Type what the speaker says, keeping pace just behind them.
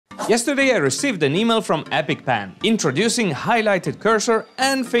Yesterday I received an email from Epic Pen introducing highlighted cursor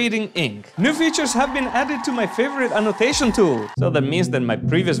and fading ink. New features have been added to my favorite annotation tool. So that means that my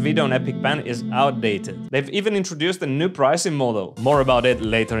previous video on Epic Pen is outdated. They've even introduced a new pricing model. More about it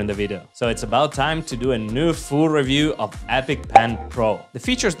later in the video. So it's about time to do a new full review of Epic Pen Pro. The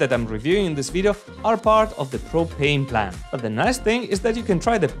features that I'm reviewing in this video are part of the Pro paying plan. But the nice thing is that you can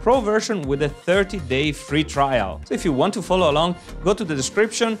try the Pro version with a 30-day free trial. So if you want to follow along, go to the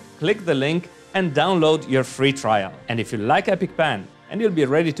description, click the link and download your free trial. And if you like Epic Pen and you'll be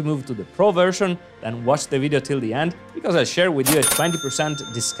ready to move to the Pro version, then watch the video till the end, because I share with you a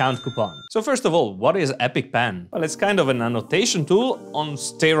 20% discount coupon. So first of all, what is Epic Pen? Well, it's kind of an annotation tool on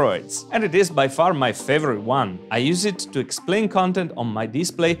steroids, and it is by far my favorite one. I use it to explain content on my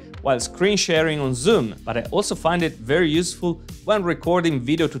display while screen sharing on Zoom, but I also find it very useful when recording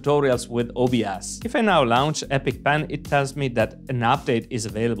video tutorials with OBS. If I now launch Epic Pen, it tells me that an update is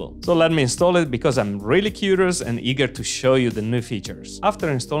available. So let me install it because I'm really curious and eager to show you the new features.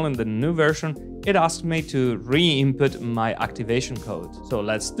 After installing the new version, it asks me to re-input my activation code. So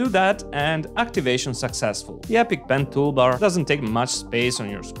let's do that, and activation successful. The Epic Pen toolbar doesn't take much space on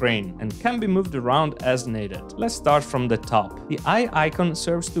your screen and can be moved around as needed. Let's start from the top. The eye icon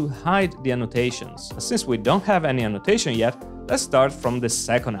serves to hide the annotations. But since we don't have any annotation yet, let's start from the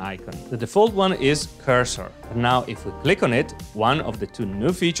second icon. The default one is cursor. But now if we click on it, one of the two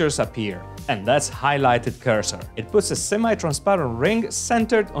new features appear, and that's highlighted cursor. It puts a semi-transparent ring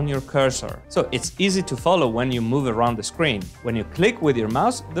centered on your cursor, so it's easy to follow when you move around the screen. When you click with your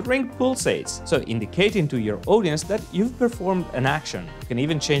mouse, the ring pulsates, so indicating to your audience that you've performed an action. You can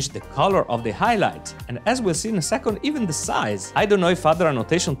even change the color of the highlight, and as we'll see in a second, even the size. I don't know if other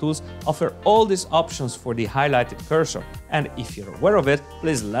annotation tools offer all these options for the highlighted cursor, and if you're aware of it,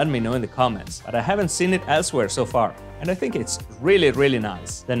 please let me know in the comments. But I haven't seen it elsewhere so far, and I think it's really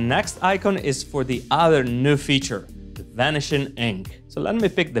nice. The next icon is for the other new feature, the Vanishing ink. So let me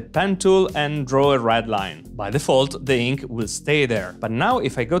pick the pen tool and draw a red line. By default, the ink will stay there. But now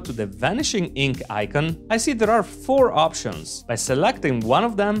if I go to the Vanishing ink icon, I see there are 4 options. By selecting one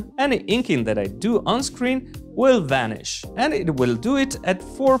of them, any inking that I do on screen will vanish, and it will do it at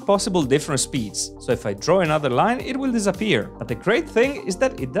 4 possible different speeds. So if I draw another line, it will disappear. But the great thing is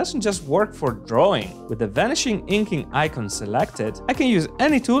that it doesn't just work for drawing. With the Vanishing inking icon selected, I can use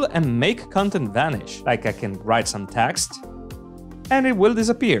any tool and make content vanish. Like I can write some text, and it will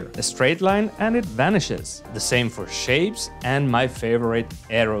disappear. A straight line and it vanishes. The same for shapes and my favorite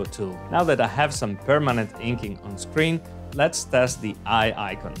arrow tool. Now that I have some permanent inking on screen, let's test the eye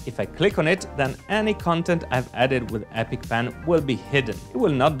icon. If I click on it, then any content I've added with Epic Pen will be hidden. It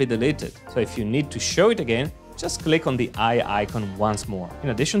will not be deleted. So if you need to show it again, just click on the eye icon once more. In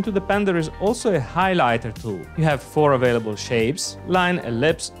addition to the pen, there is also a highlighter tool. You have 4 available shapes: line,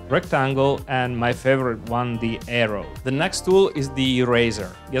 ellipse, rectangle, and my favorite one, the arrow. The next tool is the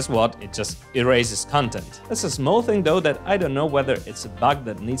eraser. Guess what? It just erases content. That's a small thing though, that I don't know whether it's a bug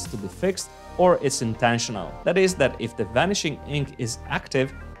that needs to be fixed or it's intentional. That is, that if the Vanishing ink is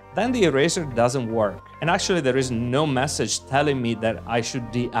active, then the eraser doesn't work. And actually there is no message telling me that I should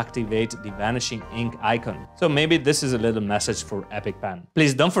deactivate the Vanishing ink icon. So maybe this is a little message for Epic Pen.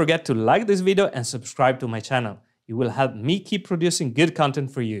 Please don't forget to like this video and subscribe to my channel. You will help me keep producing good content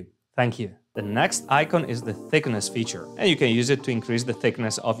for you. Thank you. The next icon is the thickness feature, and you can use it to increase the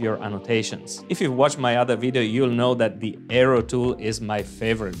thickness of your annotations. If you've watched my other video, you'll know that the arrow tool is my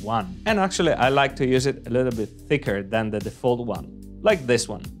favorite one. And actually I like to use it a little bit thicker than the default one, like this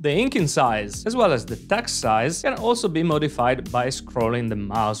one. The inking size, as well as the text size, can also be modified by scrolling the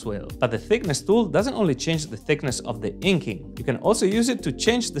mouse wheel. But the thickness tool doesn't only change the thickness of the inking, you can also use it to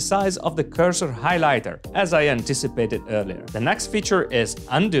change the size of the cursor highlighter, as I anticipated earlier. The next feature is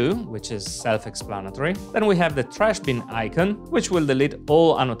undo, which is self-explanatory. Then we have the trash bin icon, which will delete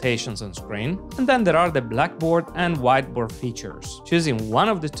all annotations on screen. And then there are the blackboard and whiteboard features. Choosing one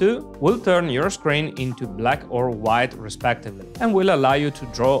of the two will turn your screen into black or white respectively, and will allow you to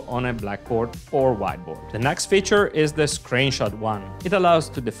draw on a blackboard or whiteboard. The next feature is the screenshot one. It allows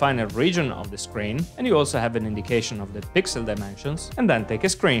to define a region of the screen, and you also have an indication of the pixel dimensions, and then take a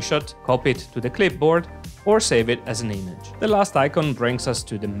screenshot, copy it to the clipboard, or save it as an image. The last icon brings us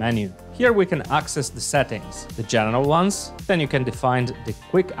to the menu. Here we can access the settings, the general ones, then you can define the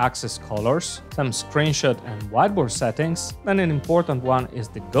quick access colors, some screenshot and whiteboard settings, then an important one is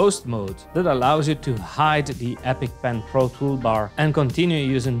the ghost mode that allows you to hide the Epic Pen Pro toolbar and continue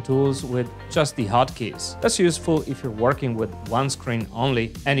using tools with just the hotkeys. That's useful if you're working with one screen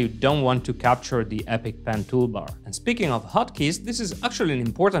only and you don't want to capture the Epic Pen toolbar. And speaking of hotkeys, this is actually an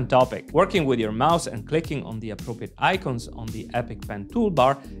important topic. Working with your mouse and clicking on the appropriate icons on the Epic Pen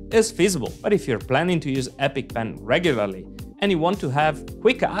toolbar is feasible, but if you're planning to use Epic Pen regularly and you want to have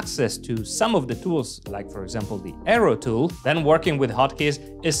quick access to some of the tools, like for example the arrow tool, then working with hotkeys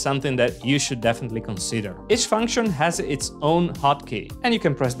is something that you should definitely consider. Each function has its own hotkey, and you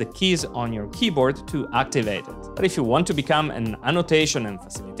can press the keys on your keyboard to activate it. But if you want to become an annotation and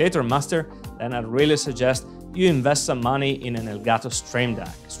facilitator master, then I'd really suggest you invest some money in an Elgato Stream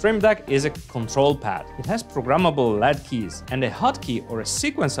Deck. Stream Deck is a control pad. It has programmable LED keys, and a hotkey or a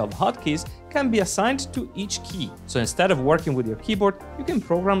sequence of hotkeys can be assigned to each key. So instead of working with your keyboard, you can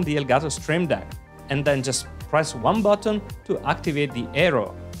program the Elgato Stream Deck and then just press one button to activate the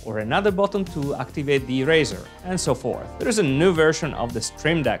arrow, or another button to activate the eraser, and so forth. There is a new version of the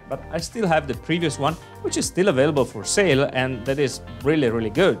Stream Deck, but I still have the previous one, which is still available for sale, and that is really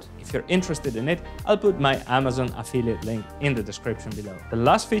good. If you're interested in it, I'll put my Amazon affiliate link in the description below. The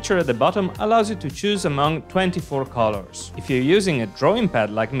last feature at the bottom allows you to choose among 24 colors. If you're using a drawing pad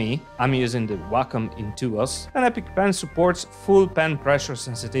like me, I'm using the Wacom Intuos, and Epic Pen supports full pen pressure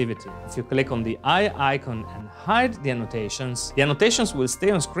sensitivity. If you click on the eye icon and hide the annotations will stay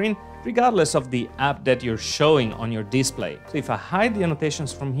on screen regardless of the app that you're showing on your display. So if I hide the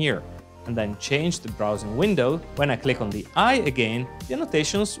annotations from here and then change the browsing window, when I click on the eye again, the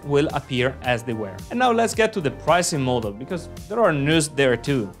annotations will appear as they were. And now let's get to the pricing model, because there are news there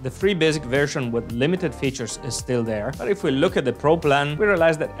too. The free basic version with limited features is still there, but if we look at the Pro plan, we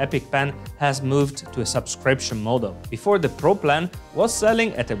realize that Epic Pen has moved to a subscription model. Before, the Pro plan was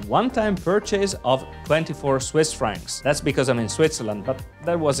selling at a one-time purchase of 24 Swiss francs. That's because I'm in Switzerland, but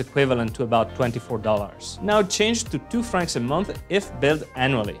that was equivalent to about $24. Now it changed to 2 francs a month if billed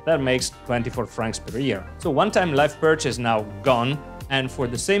annually. That makes 24 francs per year. So one-time live purchase now gone, and for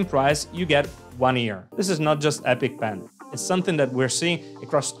the same price you get 1 year. This is not just Epic Pen. It's something that we're seeing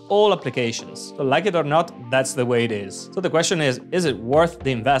across all applications. So like it or not, that's the way it is. So the question is it worth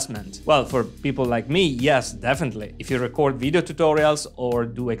the investment? Well, for people like me, yes, definitely. If you record video tutorials or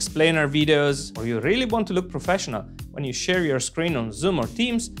do explainer videos, or you really want to look professional when you share your screen on Zoom or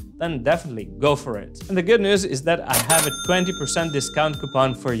Teams, then definitely go for it. And the good news is that I have a 20% discount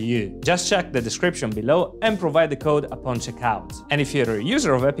coupon for you. Just check the description below and provide the code upon checkout. And if you're a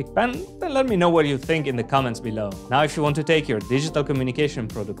user of Epic Pen, then let me know what you think in the comments below. Now, if you want to take your digital communication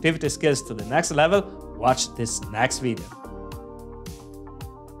productivity skills to the next level, watch this next video.